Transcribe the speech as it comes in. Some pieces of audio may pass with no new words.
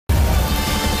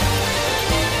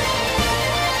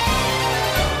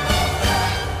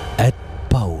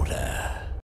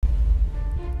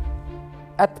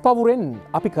ඇත් පවුරෙන්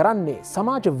අපි කරන්නේ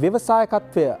සමාජ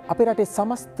ව්‍යවසායකත්වය අපේ රටේ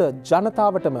සමස්ත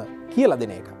ජනතාවටම කියලා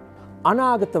දෙන එක.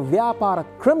 අනාගත ව්‍යාපාර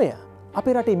ක්‍රමය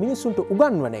අපේ රටේ මිනිසුන්ට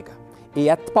උගන්වන එක. ඒ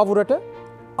ඇත් පවුරට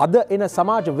අද එන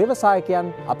සමාජ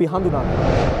ව්‍යවසායකයන් අපි හඳුනාගන්නවා.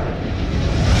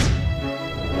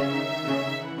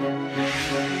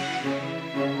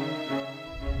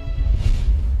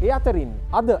 ඒ අතරින්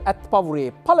අද ඇත් පවුරේ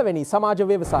පළවෙනි සමාජ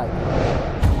ව්‍යවසායක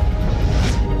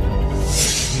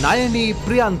නයනී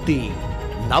ප්‍රියන්ති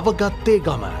නවගත්තේ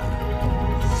ගම.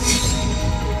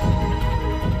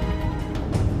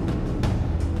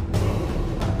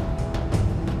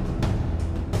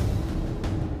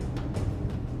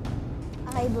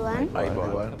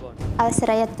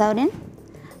 අවසරයි ඇත් පවුරෙන්.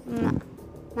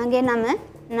 මගේ නම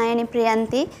නයනී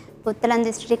ප්‍රියන්ති. පුත්තලන්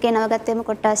දිස්ත්‍රික්කයේ නවගත්තේම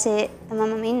කොට්ටාසේ තමයි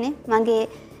මම ඉන්නේ. මගේ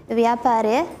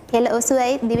ව්‍යාපාරය හෙළ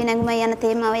ඔසුවයි දිවි නැගුමයි යන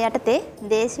තේමාව යටතේ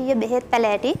දේශීය බෙහෙත්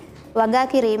පැලෑටි වගා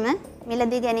කිරීම,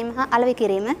 මිලදී ගැනීම හා අලෙවි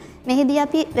කිරීම. මෙහිදී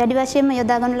අපි වැඩි වශයෙන්ම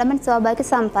යොදා ගන්නු ලබන ස්වාභාවික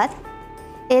සම්පත්.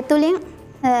 ඒ තුලින්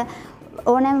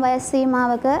ඕනෑම වයස්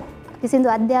සීමාවක කිසිදු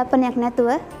අධ්‍යාපනයක් නැතුව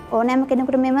ඕනෑම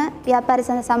කෙනෙකුට මෙම ව්‍යාපාරය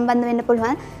සඳහා සම්බන්ධ වෙන්න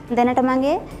පුළුවන්. දැනට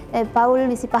මගේ පවුල්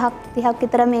 25ක් 30ක්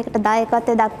විතර මේකට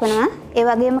දායකත්වය දක්වනවා. ඒ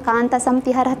වගේම කාන්තා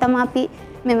සමිතිය හරහා තමයි අපි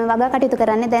මෙම වගා කටයුතු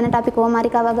කරන්නේ. දැනට අපි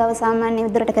කෝමාරිකා වගාව සාමාන්‍ය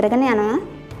විදිහට කරගෙන යනවා.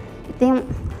 ඉතින්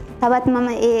තවත් මම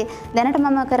දැනට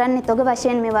මම කරන්නේ තොග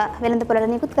වශයෙන් මේවා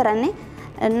වෙළඳපොළට නිකුත් කරන්නේ.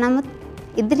 නමුත්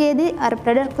ඉදිරියේදී අර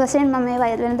ප්‍රොඩක්ට් වශයෙන් මම මේවා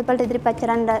වෙළඳපොළට ඉදිරිපත්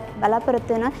කරන්න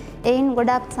බලාපොරොත්තු වෙනවා. එයින්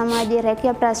ගොඩාක් සමාජීය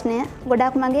රැකියා ප්‍රශ්නය,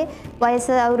 ගොඩාක් මගේ වයස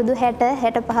අවුරුදු 60,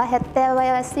 65,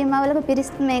 70 වයස් සීමාවලක පිරිස්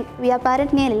මේ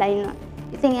ව්‍යාපාරයට නියැලලා ඉන්නවා.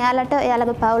 ඉතින්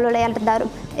එයාලගේ පවුල් වල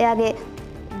එයාගේ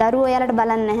දරුවෝ එයාලට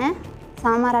බලන්නේ නැහැ.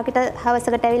 සමහරකට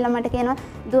හවසකට ඇවිල්ලා මට කියනවා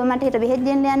දුව මට හිට බෙහෙත්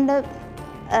දෙන්න යන්න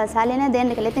සාලේන දෙන්න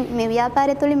කියලා. ඉතින් මේ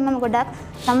ව්‍යාපාරය තුලින් මම ගොඩාක්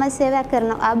සමාජ සේවයක්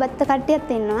කරනවා. ආබත්ත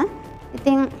කට්ටියත් ඉන්නවා.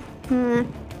 ඉතින්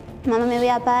මම මේ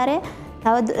ව්‍යාපාරය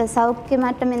තව සෞඛ්‍ය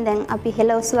මට්ටමින් දැන් අපි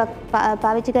හෙළ ඔසුවක්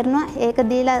පාවිච්චි කරනවා. ඒක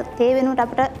දීලා තේ වෙනුවට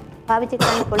අපිට පාවිච්චි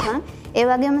කරන්න පුළුවන්. ඒ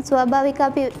වගේම ස්වාභාවික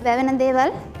අපි වැවෙන දේවල්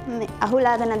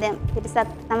අහුලාගෙන දැන් පිටසක්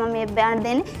තමයි මේ බෑන්ඩ්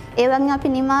දෙන්නේ. ඒ වගේ අපි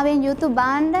නිමාවෙන් යුතු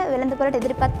භාණ්ඩ වෙළඳපොළට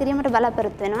ඉදිරිපත් කිරීමට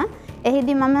බලාපොරොත්තු වෙනවා.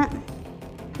 එහිදී මම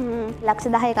ලක්ෂ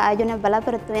 10ක ආයෝජනයක්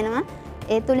බලාපොරොත්තු වෙනවා.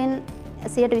 ඒ තුලින්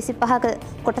 125ක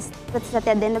කොටස් ප්‍රතිශතයක්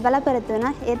දෙන්න බලාපොරොත්තු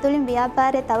වෙනවා. ඒ තුලින්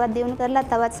ව්‍යාපාරය තවත් දියුණු කරලා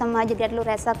තවත් සමාජ ගැටලු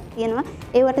රැසක් තියෙනවා.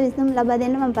 ඒවට විසඳුම් ලබා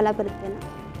දෙන්න මම බලාපොරොත්තු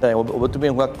වෙනවා. දැන්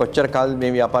ඔබතුමිය හුඟක් කොච්චර කාල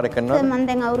මේ ව්‍යාපාරය කරනවද? මම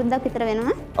දැන් අවුරුද්දක් විතර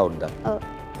වෙනවා. අවුරුද්දක්. ඔව්.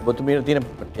 ඔබතුමියට තියෙන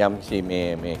යම්කිසි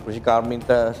මේ කෘෂි කාර්මික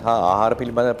සහ ආහාර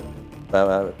පිළිබඳ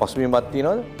පසුබිමක්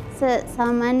තියෙනවද?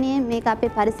 සාමාන්‍යයෙන් මේක අපේ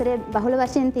පරිසරයේ බහුල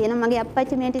වශයෙන් තියෙන. මගේ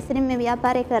අප්පච්චි මේට ඉස්සරින් මේ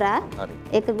ව්‍යාපාරය කරා.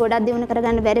 ඒක ගොඩක් දියුණු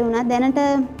කරගන්න බැරි වුණා. දැනට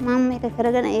මම මේක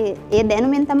කරගෙන ඒ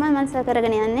දැනුමෙන් තමයි මම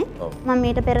කරගෙන යන්නේ. මම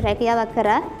මීට පෙර රැකියාවක්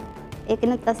කරා.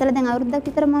 ඒකිනුත් අසල දැන් අවුරුද්දක්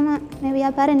විතර මම මේ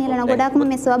ව්‍යාපාරය නියැලෙනවා. ගොඩාක්ම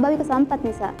මේ ස්වාභාවික සම්පත්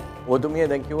නිසා. ඔබතුමිය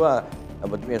දැන් කිව්වා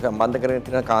ඔබතුමිය සම්බන්ධ කරගෙන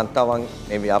තියෙන කාන්තාවන්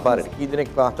මේ ව්‍යාපාරයට කී දෙනෙක්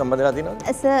සම්බන්ධ වෙලා තියෙනවද?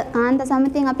 කාන්තා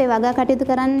සමිතියෙන් අපේ වගා කටයුතු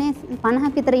කරන්නේ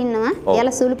 50ක් විතර ඉන්නවා.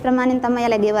 එයාලා සුළු ප්‍රමාණයෙන් තමයි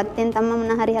එයාලා ගෙවත්තෙන් තමයි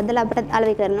මොන හරි හදලා අපිට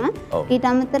අලෙවි කරනවා. ඊට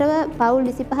අමතරව පවුල්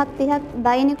 25ක් 30ක්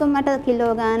දෛනිකව මට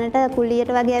කිලෝ ගානට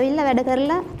කුලියට වගේ ඇවිල්ලා වැඩ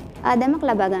කරලා ආදායමක්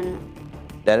ලබා ගන්නවා.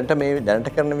 දැනට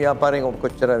කරන ව්‍යාපාරයෙන් ඔබ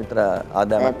කොච්චර විතර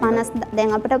ආදායමක් 50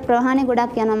 දැන් අපිට ප්‍රවාහණය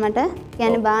ගොඩක් යනවා මට.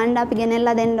 කියන්නේ භාණ්ඩ අපි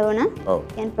ගෙනෙල්ලා දෙන්න ඕන.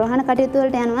 කියන්නේ ප්‍රවාහන කටයුතු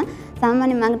වලට යනවා.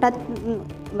 සාමාන්‍ය මගටත්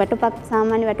වැටුපක්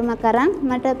සාමාන්‍ය වැටුමක් අරන්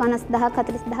මට 50000ක්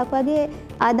 40000ක් වගේ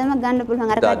ආදායමක් ගන්න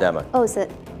පුළුවන්. අර ඔව් සර්.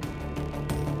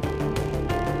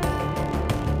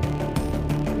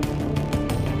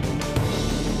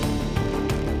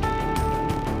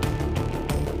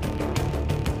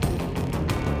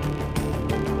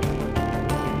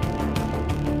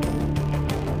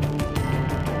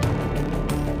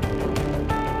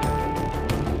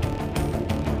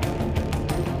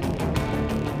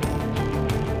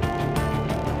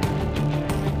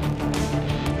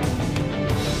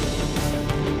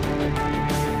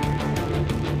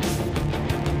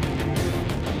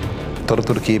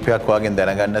 තොරතුරු කීපයක් වගේ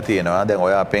දැනගන්න තියෙනවා. දැන්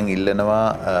ඔය අපෙන් ඉල්ලනවා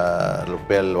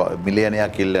රුපියල්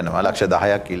මිලියනයක් ඉල්ලනවා, ලක්ෂ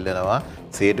 10ක් ඉල්ලනවා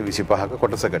 125ක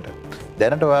කොටසකට.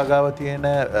 දැනට ඔයා ගාව තියෙන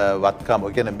වත්කම,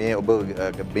 ඒ කියන්නේ මේ ඔබ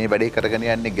මේ වැඩේ කරගෙන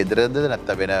යන්නේ ගෙදරද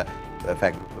නැත්නම් වෙන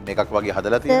මේකක් වගේ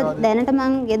හදලා තියෙනවද? දැනට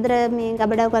මම ගෙදර මේ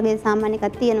ගබඩාවක් වගේ සාමාන්‍ය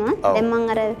එකක් තියෙනවා. දැන්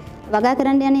මම අර වගා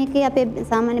කරන්න යන එකේ අපේ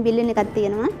සාමාන්‍ය බිල්ලින් එකක්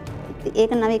තියෙනවා.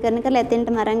 ඒක නවීකරණ කරලා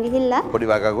එතෙන්ටම අරන් ගිහිල්ලා පොඩි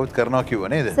වගාවකුත් කරනවා කිව්ව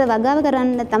නේද? වගාව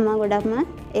කරන්න තමයි ගොඩක්ම.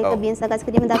 ඒක බියන් සකස්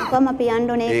කිරීම දක්වාම අපි යන්න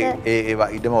ඕනේ. ඒක ඒ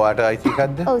ඉඩම වාට අයිති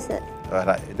එකක්ද? ඔව් සර්.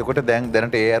 එතකොට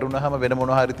දැනට ඒ අරුණහම වෙන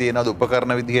මොනවා හරි තියෙනවද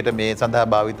උපකරණ විදිහට මේ සඳහා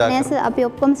භාවිතා නෑ සර් අපි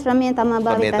ඔක්කොම ශ්‍රමය තමයි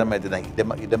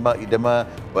භාවිතා ඉඩම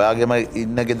ඔයාගේම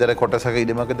ඉන්න ගෙදර කොටසක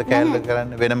ඉඩමකද කෑල්ල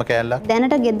කරන්නේ වෙනම කෑල්ලක්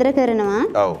දැනට ගෙදර කරනවා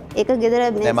ඔව් ඒක ගෙදර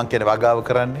නෑ මං කියන්නේ වගාව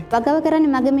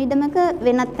කරන්නේ මගේම ඉඩමක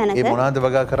වෙනත් තැනක ඒ මොනවද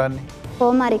වගා කරන්නේ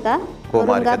කෝමාරිකා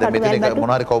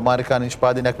මොනාරි කෞමාරිකා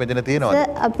නිෂ්පාදනයක් මෙතන තියෙනවද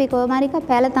අපි කෝමාරිකා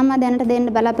පැල තමයි දැනට දෙන්න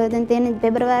බලාපොරොත්තු තියෙන්නේ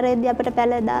පෙබරවාරියේදී අපිට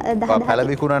පැල 10 පැල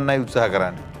විකුණන්නයි උත්සාහ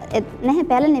කරන්නේ නැහැ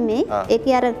පැල නෙමෙයි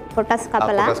ඒකේ අර කොටස්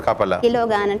කපලා කිලෝ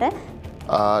ගානට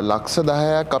ලක්ෂ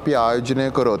 10ක් අපි ආයෝජනය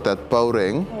කරොත් ඇත්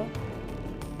පවුරෙන්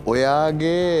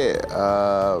ඔයාගේ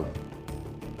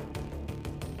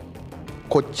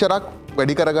කොච්චරක්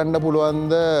වැඩි කරගන්න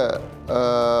පුළුවන්ද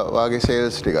වාගේ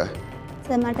සේල්ස් ටික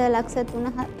මට ලක්ෂ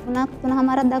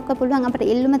 3.5 දක්වා පුළුවන් අපිට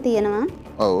ඉල්ලුම තියෙනවා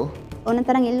ඔව් ඕන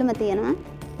තරම් ඉල්ලුම තියෙනවා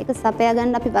ඒක සපයා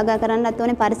ගන්න අපි වගා කරන්නත්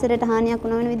ඕනේ පරිසරයට හානියක්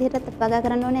නොවන විදිහට වගා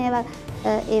කරන්න ඕනේ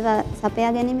ඒවා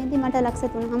සපයා ගැනීමේදී මට ලක්ෂ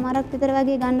 3.5ක් විතර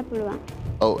වගේ ගන්න පුළුවන්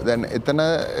ඔව් දැන්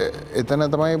එතන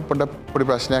තමයි පොඩි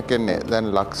ප්‍රශ්නයක් එන්නේ දැන්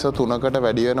ලක්ෂ 3කට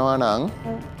වැඩි වෙනවා නම්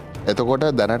එතකොට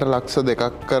දැනට ලක්ෂ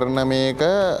 2ක් කරන මේක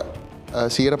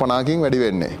 150කින් වැඩි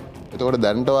වෙන්නේ එතකොට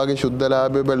දැනට වාගේ ශුද්ධ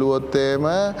ලාභය බැලුවොත්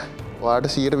එම වාට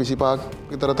 125ක්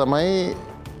විතර තමයි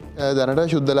දැනට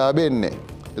ශුද්ධ ලාභය එන්නේ.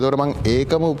 එතකොට මං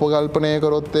ඒකම උපකල්පනය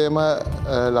කරොත් එම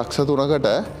ලක්ෂ 3කට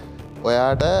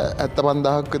ඔයාට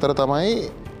 75000ක් විතර තමයි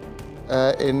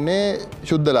එන්නේ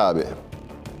ශුද්ධ ලාභය.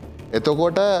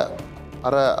 එතකොට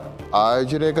අර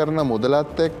ආයෝජනය කරන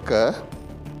මුදලත් එක්ක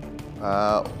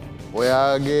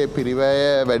ඔයාගේ පිරිවැය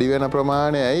වැඩි වෙන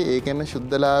ප්‍රමාණයයි ඒකෙන්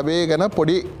ශුද්ධ ලාභය ගැන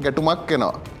පොඩි ගැටුමක්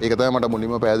එනවා. ඒක තමයි මට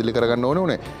මුලින්ම පැහැදිලි කරගන්න ඕනේ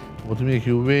උනේ. මුතුමිය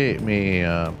කිව්වේ මේ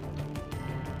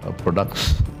ප්‍රොඩක්ස්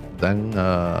දැන්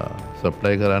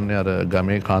සප්ලයි කරන්නේ අර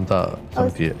ගමේ කාන්තා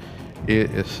සමිතිය.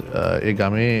 ඒ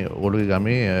ගමේ ඔළුවේ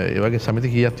ගමේ ඒ වගේ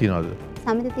සමිති කීයක් තියෙනවද?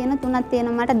 සමිති තියෙන 3ක්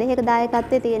තියෙනවා. මට දෙකක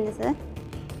දායකත්වයේ තියෙන්නේ සර්.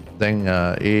 දැන්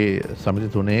ඒ සමිති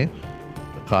තුනේ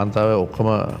කාන්තාව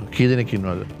ඔක්කොම කී දෙනෙක්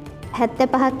ඉන්නවද?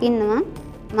 75ක් ඉන්නවා.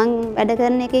 මං වැඩ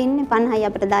කරන එකේ ඉන්නේ 50යි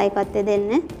අපිට දායකත්වයේ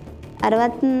දෙන්නේ.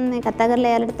 අරවත් මේ කතා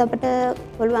කරලා එයාලට අපිට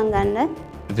පුළුවන් ගන්න.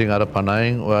 ඉතින් අර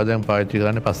 50න් ඔයා දැන් පාවිච්චි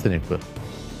කරන්නේ 5 දෙනෙක්ව.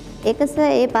 ඒක සර්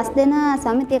ඒ 5 දෙනා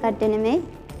සමිතිය කට්ටිය නෙමෙයි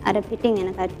අර පිටින් එන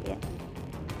කට්ටිය.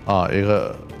 ඒක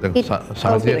දැන්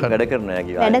සමිතිය වැඩ කරන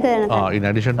යකි වැඩ කරන in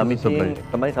addition to supply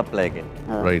තමයි සප්ලයි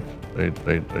කරන්නේ. right.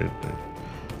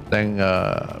 දැන්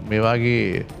මේ වගේ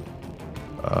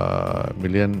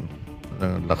මිලියන්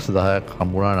ලක්ෂ 10ක්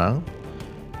හම්බුණා නම්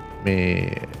මේ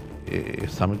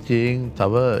සමිතියෙන්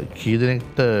තව කී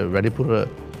දෙනෙක්ට වැඩිපුර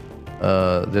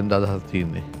දෙන්න අදහස්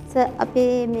තියෙන්නේ? සර්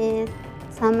අපේ මේ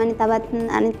සාමාන්‍ය තවත්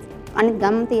අනිත්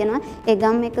ගම් තියෙනවා. ඒ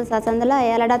ගම් එක සසඳලා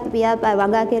එයාලටත්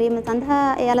වගා කිරීම සඳහා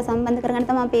එයාලා සම්බන්ධ කරගන්න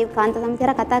තමයි අපි කාන්ත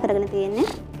සමිතියට කතා කරගෙන තියෙන්නේ.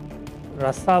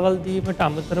 රස්සාවල් දීමට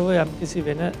අමතරව යම්කිසි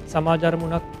වෙන සමාජ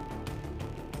අරමුණක්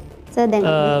සර් දැන්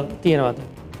තියෙනවද?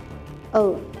 ඔව්.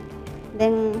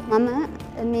 දැන් මම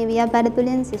මේ ව්‍යාපාර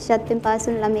තුලින් ශිෂ්‍යත්වයෙන් පාස්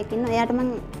වුණු ළමයෙක් ඉන්නවා. එයාට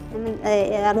මම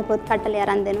එයාගේ පොත් කට්ටලේ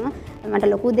අරන් දෙනවා. මට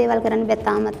ලොකු දේවල් කරන්න බෑ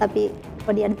තාමත් අපි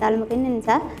පොඩි අඩතාලමක ඉන්න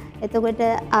නිසා. එතකොට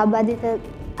ආබාධිත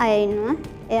අය ඉන්නවා.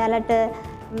 එයාලට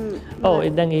ඔව්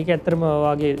දැන් ඒක ඇත්තටම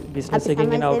ඔයාගේ බිස්නස්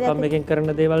එකකින් එන අවුට්කම් එකෙන්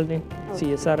කරන දේවල්නේ.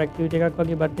 CSR ඇක්ටිවිටි එකක්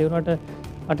වගේ බට් ඒ වුණාට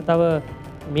මට තව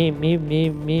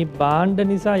මේ බාණ්ඩ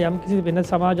නිසා යම්කිසි වෙන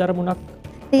සමාජ අරමුණක්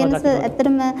තියෙන සර්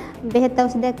ඇත්තටම බෙහෙත්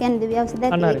ඖෂධයක් කියන්නේ දිව්‍ය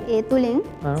ඖෂධයක් ඒ තුලින්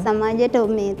සමාජයට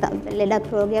මේ ලෙඩක්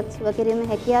රෝගයක් සුව කිරීමේ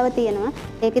හැකියාව තියෙනවා.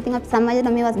 ඒක ඉතින් අපි සමාජයට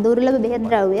මේවා දුර්ලභ බෙහෙත්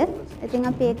ද්‍රව්‍ය. ඉතින්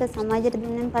අපි ඒක සමාජයට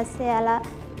දුන්නන් පස්සේ යාලා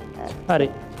හරි.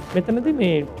 මෙතනදී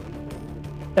මේ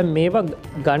දැන් මේවා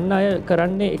ගන්න අය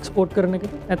කරන්නේ එක්ස්පෝර්ට් කරන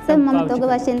එකද නැත්නම් මම තොග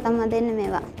වශයෙන් තමයි දෙන්නේ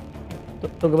මේවා.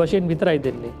 තොග වශයෙන් විතරයි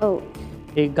දෙන්නේ. ඔව්.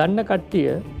 ඒ ගන්න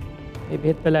කට්ටිය මේ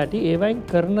බෙහෙත් පැලෑටි ඒවයින්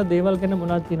කරන දේවල් ගැන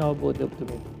මොනවද තියෙන අවබෝධය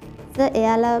ඔබතුමී?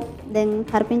 එයාලා දැන්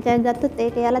හර්පිංචාවක් ගත්තොත්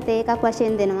ඒක එයාලා තේ එකක්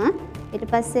වශයෙන් දෙනවා. ඊට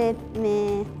පස්සේ මේ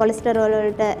කොලෙස්ටරෝල්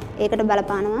වලට ඒකට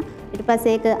බලපානවා. ඊට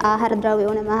පස්සේ ඒක ආහාර ද්‍රව්‍ය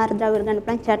ඕනම ආහාර ද්‍රව්‍ය ගන්න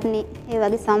පුළුවන්. චට්නි ඒ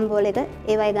වගේ සම්බෝල එක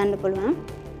ඒවයි ගන්න පුළුවන්.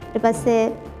 ඊට පස්සේ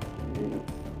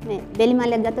මේ බෙලි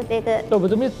මල්ලක් ගත්තොත් ඒක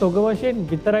ඔබතුමී තොග වශයෙන්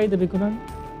විතරයිද විකුණන්නේ?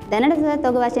 දැනට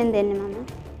තොග වශයෙන් දෙන්නේ මම.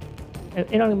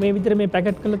 එහෙනම් මේ විතර මේ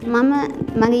පැකට් කරලා තියෙන්නේ?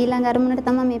 මම මගේ ඊළඟ අරමුණට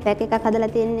තමයි මේ පැක් එකක්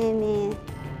හදලා තියෙන්නේ මේ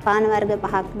පාන වර්ග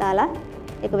 5ක් දාලා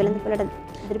ඒක වෙළඳපොළට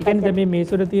ඉදිරිපත් කරනවා. මේ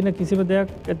මේසොර තියෙන කිසිම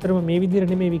දෙයක් ඇත්තටම මේ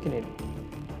විදිහට නෙමෙයි විකිනේ.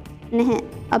 නැහැ.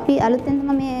 අපි අලුතෙන්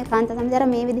තමයි මේ කාන්ත සමිතිය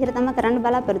මේ විදිහට තමයි කරන්න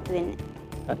බලාපොරොත්තු වෙන්නේ.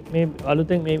 හරි. මේ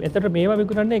අලුතෙන් මේ ඇත්තට මේවා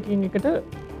විකුණන්නේ එකින් එකට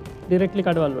ඩිරෙක්ට්ලි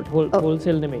කඩවල වලට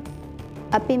හෝල්සේල් නෙමෙයි.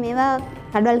 අපි මේවා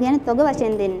කඩවල් කියන්නේ තොග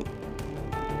වශයෙන් දෙන්නේ.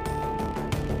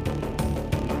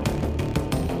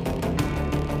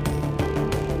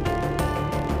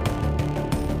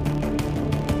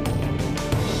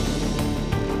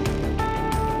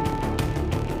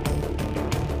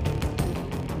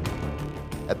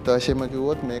 ඇත්ත වශයෙන්ම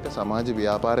කිව්වොත් මේක සමාජ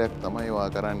ව්‍යාපාරයක් තමයි වා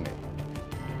කරන්නේ.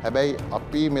 හැබැයි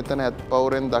අපි මෙතන ඇත්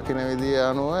පවුරෙන් දකින විදිය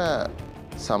අනුව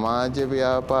සමාජ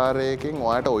ව්‍යාපාරයකින්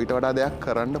ඔයාට ඔයිට වඩා දෙයක්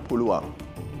කරන්න පුළුවන්.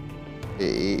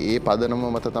 ඒ පදනම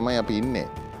මත තමයි අපි ඉන්නේ.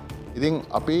 ඉතින්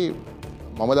අපි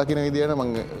මම දකින විදියට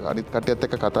මං අනිත් කට්ටියත්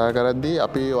එක්ක කතා කරද්දී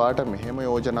අපි ඔයාට මෙහෙම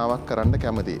යෝජනාවක් කරන්න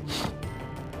කැමතියි.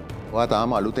 ඔයා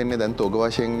තාම අලුත් එන්නේ දැන් තොග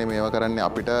වශයෙන් මේවා කරන්නේ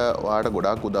අපිට ඔයාට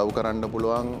ගොඩාක් උදව් කරන්න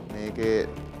පුළුවන් මේකේ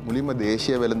මුලින්ම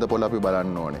දේශීය වෙළඳපොළ අපි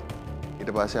බලන්න ඕනේ. ඊට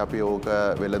පස්සේ අපි ඕක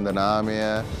වෙළඳ නාමය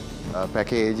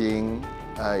පැකේජිං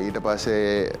ඊට පස්සේ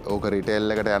ඕක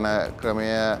රිටේල් එකට යන ක්‍රමය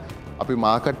අපි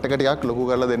මාකට් එක ටිකක් ලොකු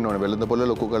කරලා දෙන්න ඕනේ. වෙළඳපොළ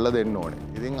ලොකු කරලා දෙන්න ඕනේ.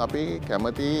 ඉතින් අපි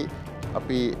කැමති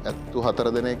අපි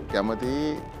 74 දෙනෙක් කැමති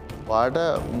වාට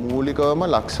මූලිකවම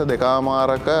ලක්ෂ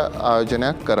 2.5ක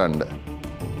ආයෝජනයක් කරන්න.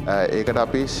 ඒකට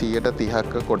අපි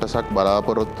 130ක කොටසක්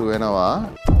බලාපොරොත්තු වෙනවා.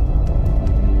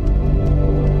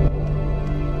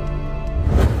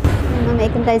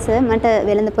 ඒකටයි සර් මට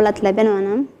වෙළඳපොළත් ලැබෙනවා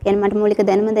නම් කියන්නේ මට මූලික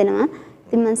දැනුම දෙනවා.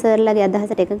 ඉතින් මම සර්ලාගේ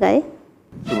අදහසට එකගයි.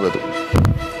 සුබදු.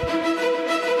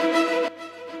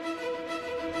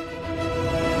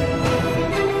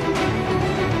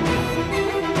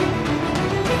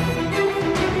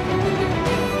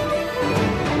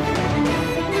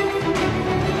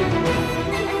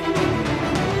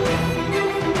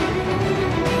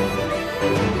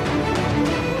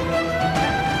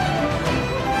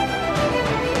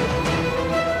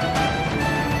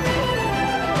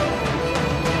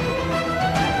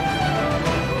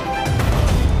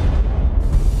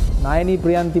 නයනී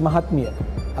ප්‍රියන්ති මහත්මිය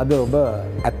අද ඔබ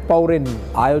ඇත් පවුරෙන්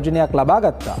ආයෝජනයක් ලබා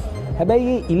ගත්තා.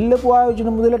 හැබැයි ඉල්ලපු ආයෝජන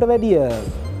මුදලට වැඩිය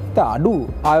අඩු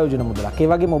ආයෝජන මුදලක්. ඒ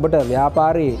වගේම ඔබට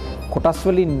ව්‍යාපාරයේ කොටස්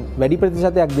වලින් වැඩි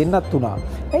ප්‍රතිශතයක් දෙන්නත් වුණා.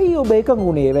 ඇයි ඔබ එකඟ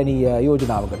වුණේ එවැනි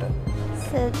යෝජනාවකට?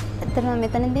 ඇත්තටම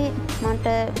මෙතනදී මට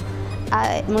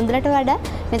මුදලට වඩා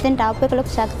මෙතෙන්ට ආපු එක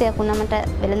ලොකු ශක්තියක් වුණා. මට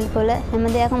වෙළඳපොළ හැම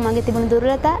දෙයක්ම මගේ තිබුණු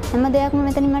දුර්වලතා හැම දෙයක්ම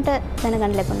මෙතනින් මට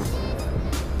දැනගන්න ලැබුණා.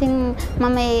 ඉතින්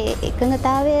මම ඒ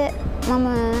එකඟතාවය මම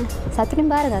සතුටින්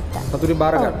බාරගත්තා. සතුටින්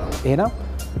බාරගත්තා. එහෙනම්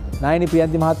නයනී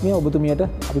ප්‍රියන්ති මහත්මිය ඔබතුමියට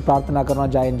අපි ප්‍රාර්ථනා කරනවා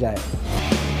ජයෙන් ජය.